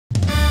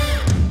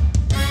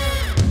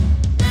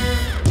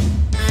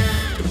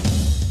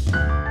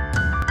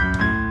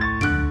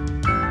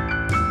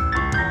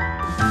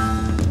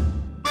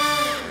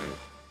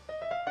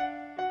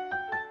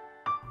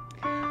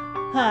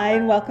Hi,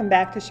 and welcome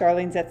back to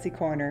Charlene's Etsy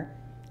Corner.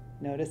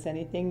 Notice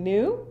anything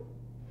new?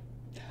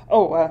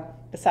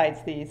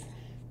 Besides these.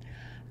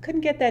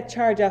 Couldn't get that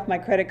charge off my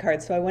credit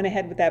card, so I went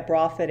ahead with that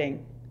bra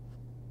fitting.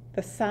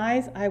 The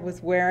size I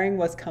was wearing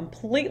was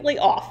completely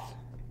off.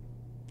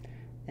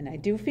 And I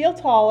do feel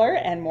taller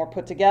and more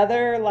put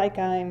together, like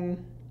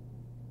I'm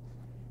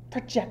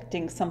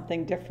projecting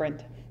something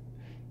different.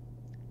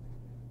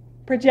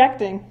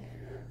 Projecting.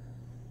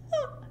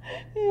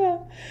 Yeah.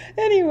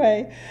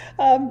 Anyway,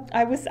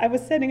 I was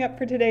setting up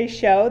for today's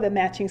show the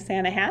matching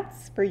Santa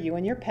hats for you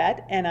and your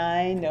pet, and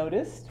I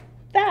noticed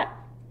that.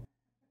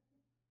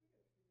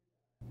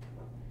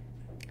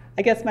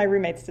 I guess my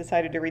roommates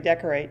decided to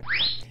redecorate.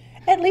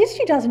 At least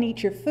she doesn't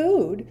eat your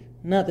food.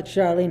 Not that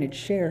Charlene would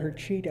share her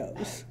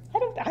Cheetos.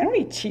 I don't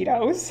eat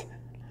Cheetos.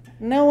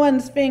 No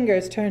one's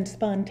fingers turn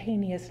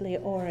spontaneously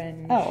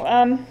orange.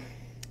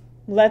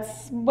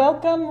 Let's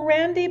welcome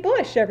Randy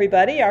Bush,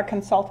 everybody, our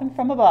consultant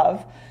from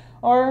above.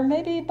 Or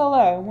maybe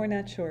below, we're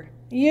not sure.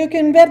 You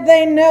can bet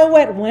they know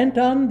what went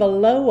on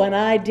below when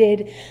I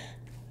did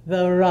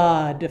the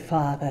rod,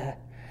 Father.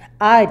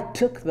 I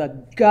took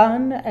the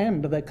gun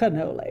and the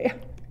cannoli.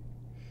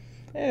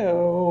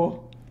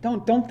 Ew.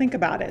 Don't think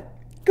about it.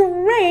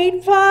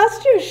 Great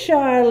posture,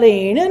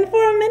 Charlene. And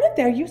for a minute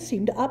there, you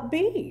seemed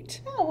upbeat.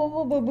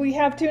 Oh, well, we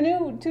have two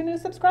new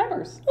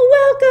subscribers.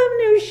 Welcome,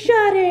 new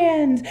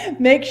shut-ins.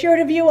 Make sure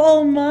to view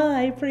all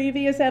my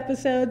previous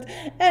episodes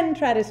and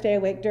try to stay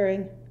awake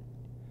during.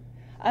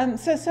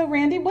 So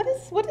Randy, what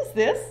is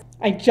this?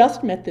 I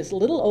just met this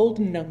little old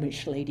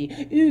gnomish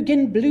lady,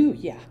 Eugen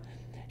Bluja.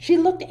 She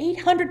looked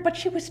 800, but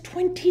she was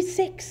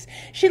 26.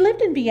 She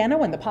lived in Vienna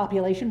when the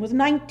population was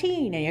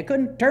 19, and you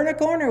couldn't turn a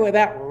corner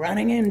without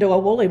running into a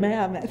woolly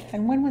mammoth.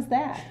 And when was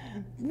that?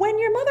 When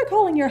your mother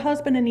calling your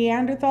husband a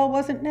Neanderthal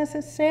wasn't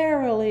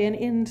necessarily an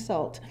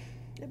insult.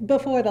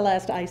 Before the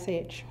last ice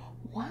age.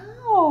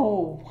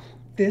 Wow,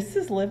 this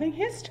is living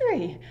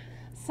history.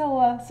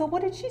 So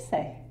what did she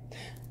say?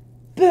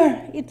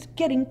 Brr, it's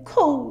getting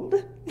cold.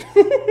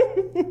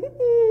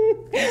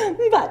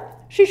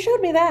 But she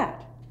showed me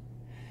that.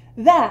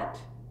 That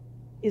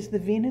is the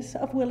Venus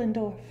of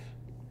Willendorf.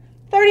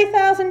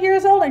 30,000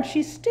 years old, and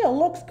she still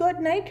looks good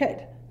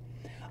naked.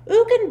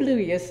 Eugen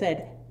Bluja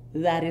said,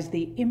 that is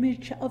the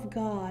image of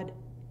God.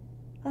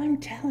 I'm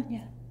telling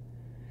you,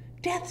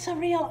 death's a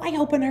real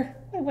eye-opener.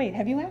 Wait,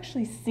 have you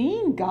actually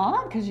seen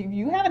God? Because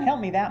you haven't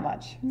helped me that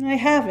much. I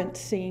haven't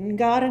seen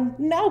God, and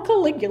now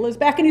Caligula's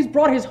back, and he's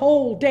brought his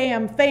whole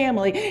damn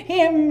family.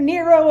 Him,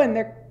 Nero, and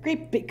their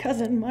creepy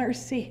cousin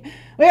Marcy.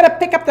 We gotta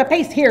pick up the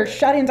pace here,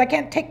 shut-ins. I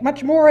can't take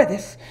much more of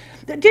this.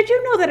 Did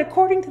you know that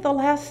according to the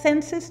last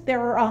census,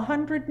 there are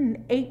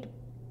 108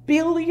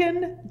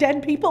 billion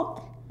dead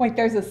people? Wait,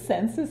 there's a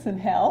census in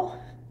hell?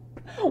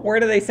 Where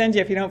do they send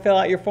you if you don't fill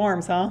out your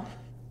forms, huh?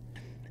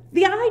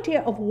 The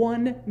idea of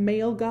one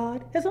male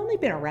God has only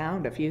been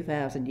around a few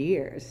thousand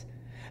years.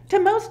 To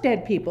most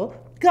dead people,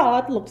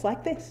 God looks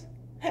like this.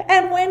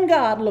 And when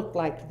God looked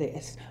like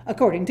this,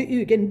 according to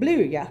Eugen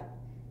Bluja,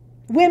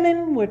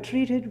 women were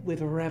treated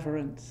with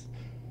reverence.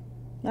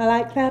 I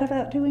like that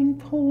about doing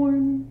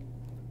porn.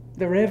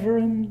 The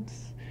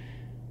reverence.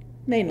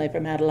 Mainly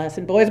from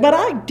adolescent boys, but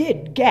I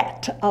did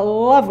get a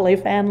lovely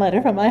fan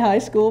letter from my high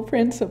school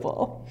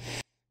principal.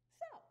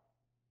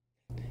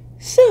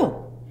 So,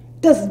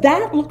 does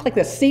that look like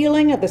the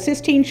ceiling of the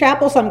Sistine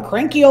Chapel, some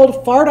cranky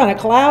old fart on a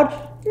cloud?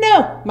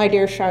 No, my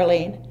dear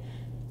Charlene.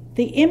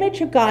 The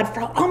image of God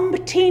for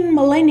umpteen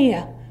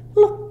millennia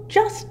looked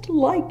just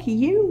like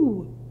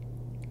you.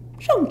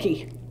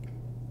 Chunky.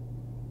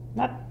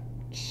 Not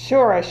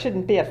sure I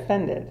shouldn't be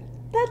offended.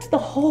 That's the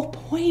whole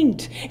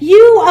point.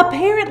 You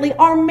apparently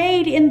are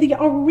made in the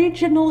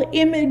original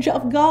image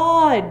of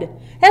God,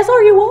 as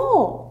are you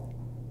all.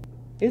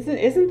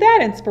 Isn't that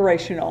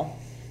inspirational?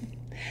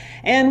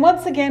 And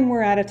once again,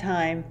 we're out of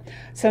time.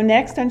 So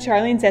next on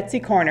Charlene's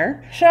Etsy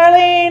Corner,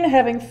 Charlene,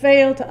 having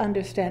failed to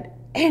understand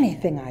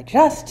anything I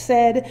just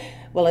said,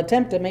 will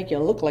attempt to make you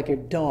look like your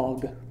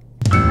dog.